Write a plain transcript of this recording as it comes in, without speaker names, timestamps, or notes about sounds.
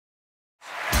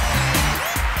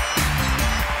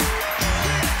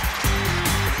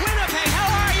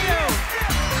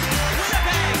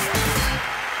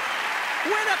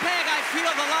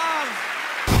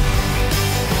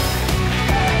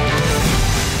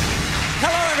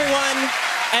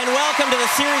and welcome to the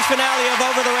series finale of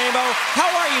Over the Rainbow. How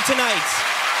are you tonight?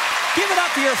 Give it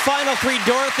up for your final three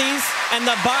Dorothys and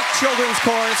the Bach Children's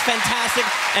Chorus. Fantastic.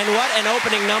 And what an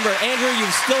opening number. Andrew,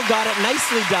 you've still got it.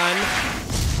 Nicely done.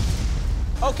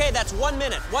 Okay, that's 1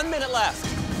 minute. 1 minute left.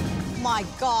 My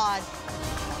God.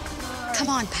 Come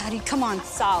on, Patty, come on.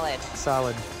 Solid.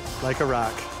 Solid, like a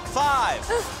rock. 5,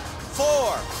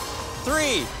 4,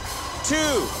 3, 2,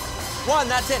 1.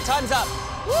 That's it. Time's up.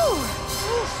 Woo.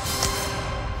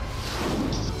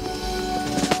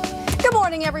 Good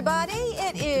morning, everybody.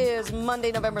 It is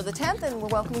Monday, November the 10th, and we're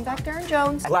welcoming back Daryn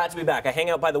Jones. Glad to be back. I hang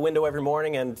out by the window every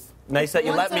morning, and nice that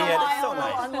you let me in. It's so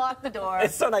nice. Unlock the door.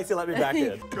 It's so nice you let me back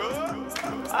in.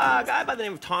 A guy by the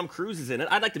name of Tom Cruise is in it.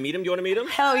 I'd like to meet him. Do you want to meet him?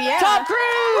 Hell yeah. Tom Cruise!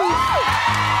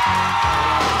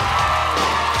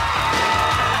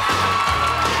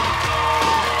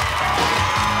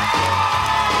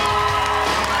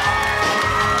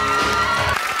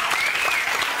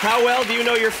 How well do you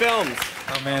know your films?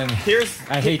 Oh, man.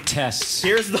 I hate tests.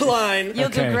 Here's the line. You'll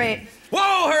do great.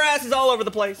 Whoa, her ass is all over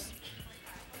the place.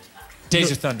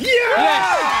 Days of Thunder.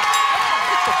 Yeah!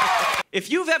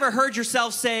 If you've ever heard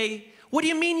yourself say, "What do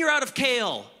you mean you're out of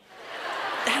kale?"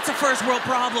 That's a first world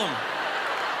problem.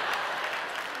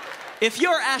 If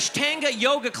your Ashtanga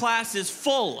yoga class is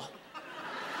full,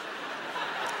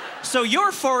 so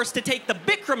you're forced to take the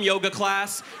Bikram yoga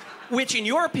class, which in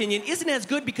your opinion isn't as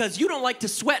good because you don't like to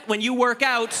sweat when you work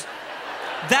out,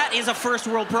 that is a first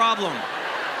world problem.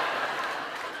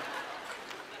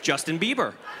 Justin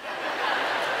Bieber.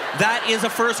 That is a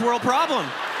first world problem.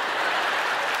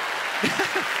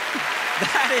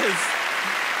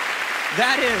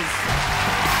 That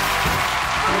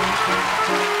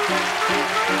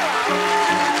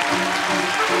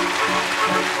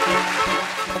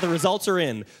is. The results are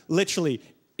in, literally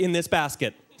in this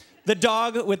basket. The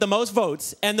dog with the most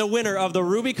votes and the winner of the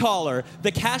Ruby Collar,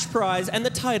 the cash prize, and the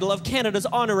title of Canada's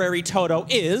honorary Toto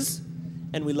is,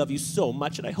 and we love you so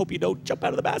much, and I hope you don't jump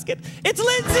out of the basket, it's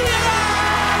Lindsay!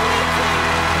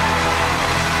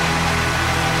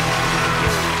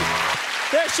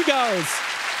 There she goes,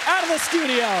 out of the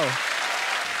studio.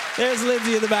 There's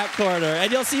Lindsay in the back corner,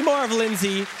 and you'll see more of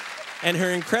Lindsay and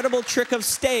her incredible trick of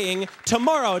staying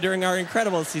tomorrow during our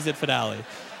incredible season finale.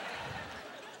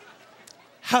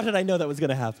 How did I know that was going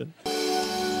to happen?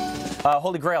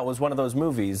 Holy Grail was one of those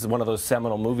movies, one of those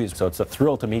seminal movies, so it's a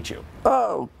thrill to meet you.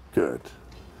 Oh, good.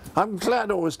 I'm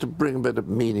glad always to bring a bit of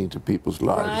meaning to people's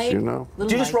lives, you know? Do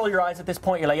you just roll your eyes at this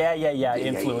point? You're like, yeah,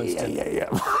 influenced.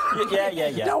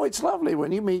 Yeah. No, it's lovely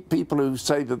when you meet people who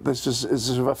say that this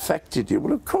has affected you.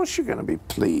 Well, of course you're going to be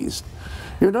pleased.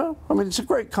 You know? I mean, it's a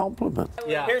great compliment.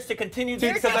 Yeah. Here's to continue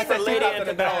to because I said Lady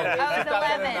Antebellum. Oh, it's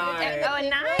 11. Oh,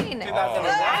 and 9. 2009.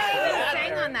 I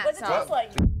sang on that song.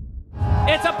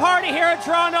 It's a party here in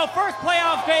Toronto. First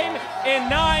playoff game in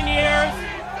 9 years.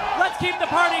 Let's keep the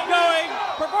party going.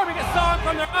 Performing a song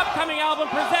from their upcoming album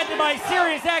presented by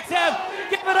Sirius XM.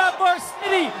 Give it up for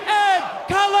City and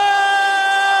Color!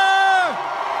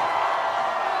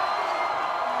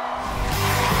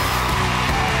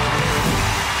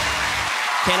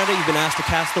 Canada, you've been asked to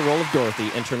cast the role of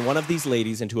Dorothy and turn one of these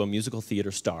ladies into a musical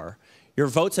theater star. Your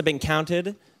votes have been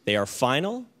counted. They are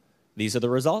final. These are the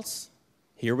results.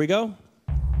 Here we go.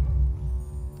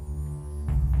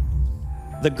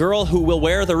 The girl who will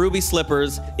wear the ruby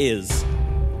slippers is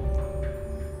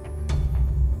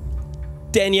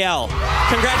Danielle.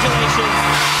 Congratulations.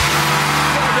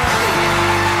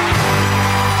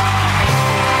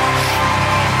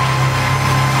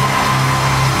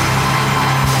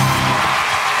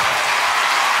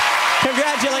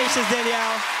 Congratulations,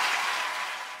 Danielle.